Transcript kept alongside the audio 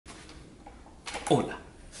Hola,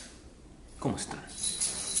 ¿cómo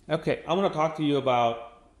estás? Okay, I'm going to talk to you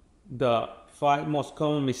about the 5 most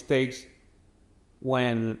common mistakes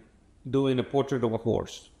when doing a portrait of a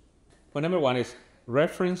horse. Well, number 1 is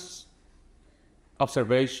reference,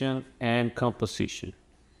 observation, and composition.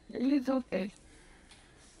 It's okay.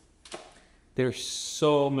 There's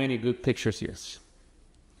so many good pictures here.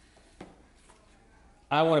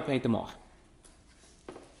 I want to paint them all.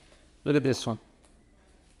 Look at this one.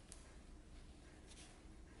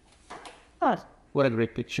 What? What a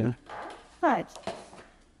great picture. What?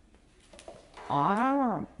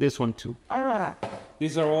 Ah, This one too. ah.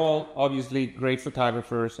 These are all obviously great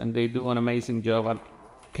photographers, and they do an amazing job at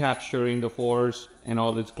capturing the horse and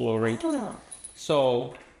all its glory.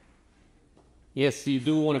 So, yes, you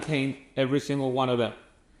do want to paint every single one of them.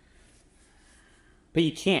 But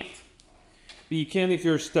you can't. But you can if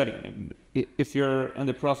you're studying, if you're in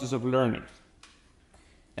the process of learning.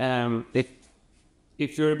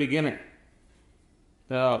 If you're a beginner,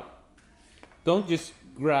 don't just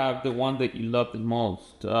grab the one that you love the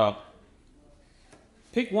most.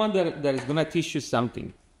 Pick one that is going to teach you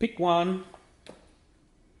something. Pick one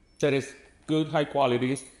that is good, high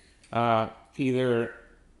quality, either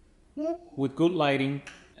with good lighting.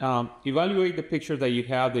 Evaluate the picture that you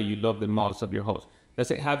have that you love the most of your host.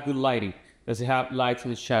 Does it have good lighting? Does it have lights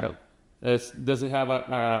and shadow? Does it have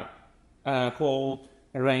a whole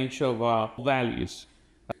range of values?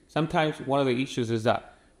 Sometimes one of the issues is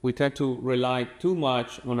that we tend to rely too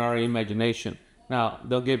much on our imagination. Now,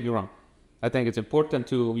 don't get me wrong. I think it's important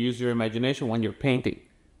to use your imagination when you're painting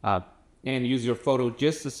and use your photo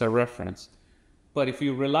just as a reference. But if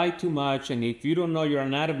you rely too much, and if you don't know your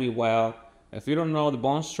anatomy well, if you don't know the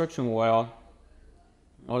bone structure well,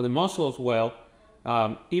 or the muscles well,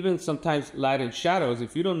 even sometimes light and shadows,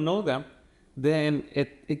 if you don't know them, then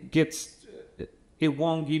it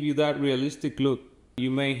won't give you that realistic look. You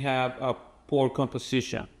may have a poor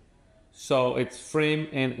composition. So it's framed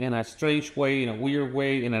in a strange way, in a weird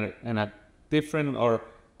way, in a different or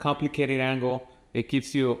complicated angle. It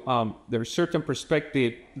gives you, there's certain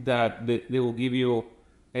perspective that they will give you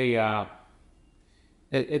a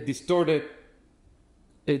distorted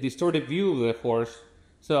view of the horse.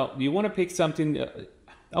 So you want to pick something,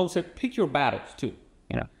 I would say pick your battles too.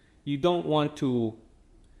 You don't want to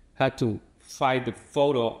have to fight the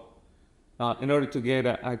photo in order to get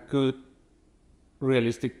a good,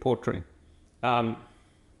 realistic portrait.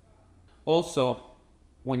 Also,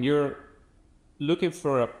 when you're looking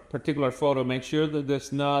for a particular photo, make sure that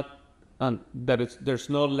there's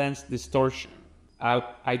no lens distortion.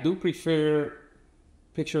 I do prefer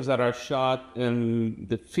pictures that are shot in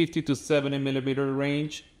the 50 to 70 millimeter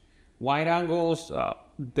range. Wide angles,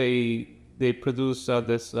 they produce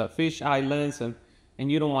this fish eye lens, and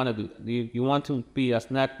you don't want to do that. You want to be as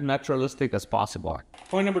naturalistic as possible.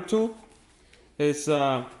 Point number 2 is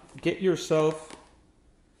get yourself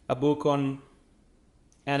a book on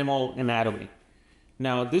animal anatomy.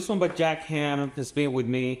 Now, this one by Jack Ham has been with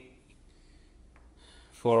me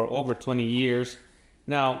for over 20 years.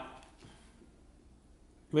 Now,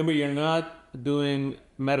 remember, you're not doing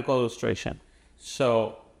medical illustration,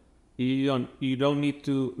 so you don't need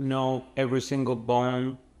to know every single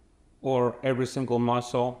bone or every single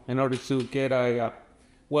muscle in order to get a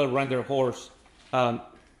well-rendered horse.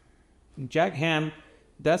 Jack Ham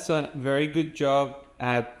does a very good job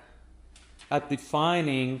at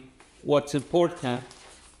defining what's important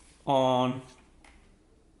on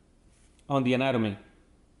the anatomy.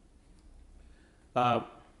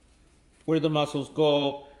 Where the muscles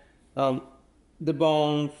go, the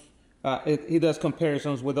bones. He does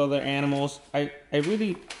comparisons with other animals. I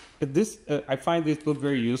find this book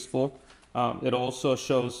very useful. It also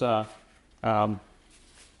shows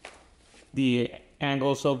the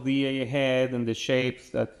angles of the head and the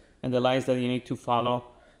shapes and the lines that you need to follow.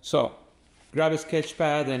 So grab a sketch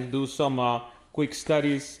pad and do some quick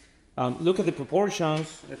studies. Look at the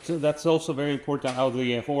proportions. That's also very important of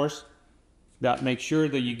the horse. That make sure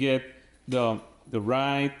that you get the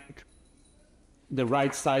right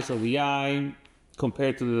size of the eye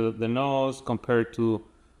compared to the nose, compared to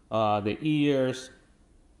the ears.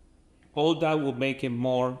 All that will make it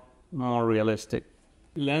more realistic.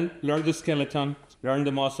 Learn the skeleton, learn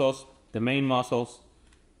the muscles, the main muscles,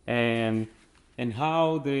 and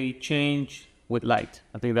how they change with light.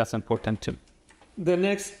 I think that's important too. The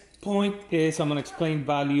next point is I'm going to explain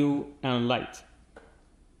value and light.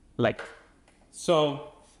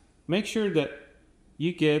 So make sure that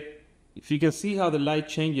if you can see how the light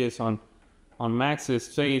changes on Max's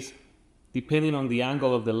face, depending on the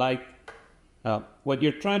angle of the light, what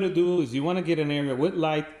you're trying to do is you want to get an area with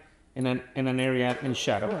light and an area in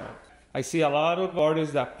shadow. I see a lot of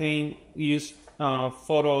artists that use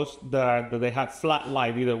photos that they have flat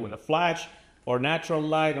light, either with a flash or natural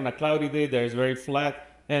light. On a cloudy day, that is very flat.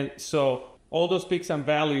 And so all those peaks and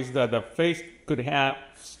valleys that the face could have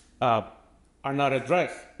are not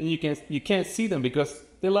addressed. And you can't see them because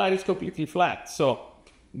the light is completely flat. So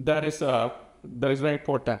that is very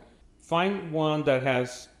important. Find one that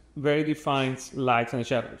has very defined lights and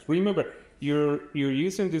shadows. Remember, you're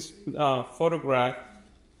using this photograph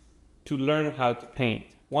to learn how to paint.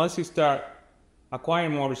 Once you start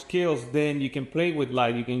acquiring more skills, then you can play with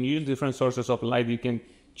light. You can use different sources of light. You can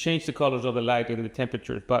change the colors of the light and the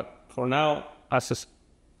temperatures. But for now, as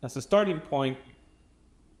a starting point,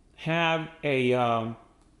 have a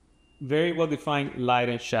very well-defined light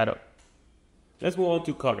and shadow. Let's move on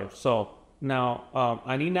to color. So now,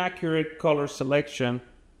 an inaccurate color selection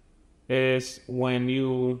is when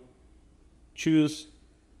you choose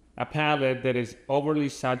a palette that is overly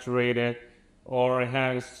saturated or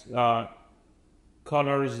has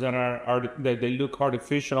colors that they look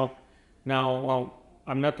artificial. Now,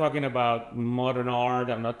 I'm not talking about modern art.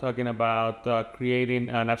 I'm not talking about creating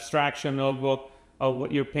an abstraction of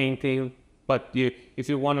what you're painting. But if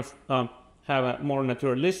you want to have a more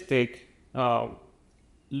naturalistic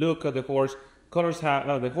look at the horse,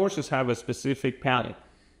 the horses have a specific palette.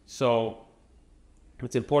 So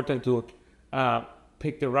it's important to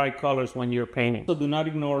pick the right colors when you're painting. So do not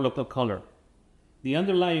ignore local color. The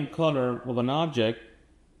underlying color of an object,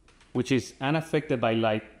 which is unaffected by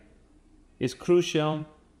light, is crucial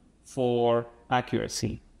for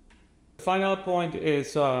accuracy. The final point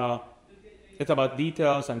is it's about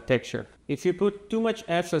details and texture. If you put too much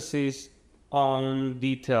emphasis on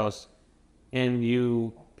details and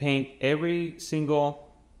you paint every single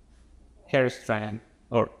hair strand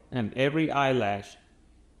and every eyelash,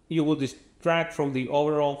 you will distract from the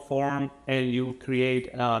overall form and you create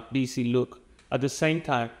a busy look. At the same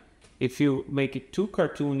time, if you make it too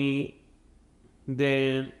cartoony,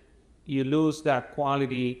 then you lose that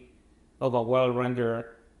quality of a well-rendered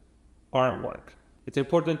artwork. It's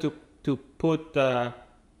important to put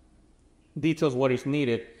details what is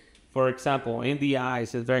needed. For example, in the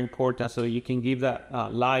eyes, it's very important, so you can give that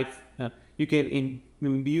life. You can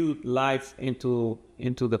imbue life into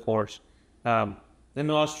the horse. The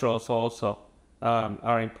nostrils also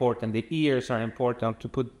are important. The ears are important to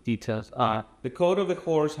put details. The coat of the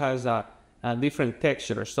horse has a different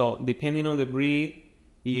texture, so depending on the breed,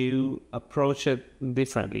 you approach it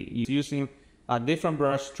differently. You're using different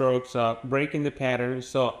brush strokes, breaking the pattern,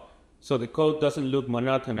 so the coat doesn't look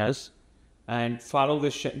monotonous, and follow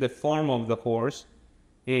the form of the horse,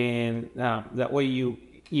 and that way you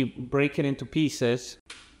break it into pieces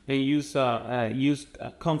and use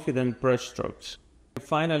confident brush strokes.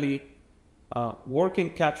 Finally, work in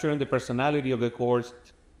capturing the personality of the horse.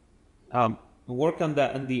 Work on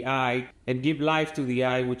the eye and give life to the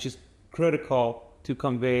eye, which is critical to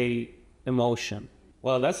convey emotion.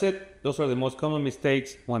 Well, that's it. Those are the most common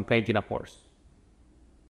mistakes when painting a horse.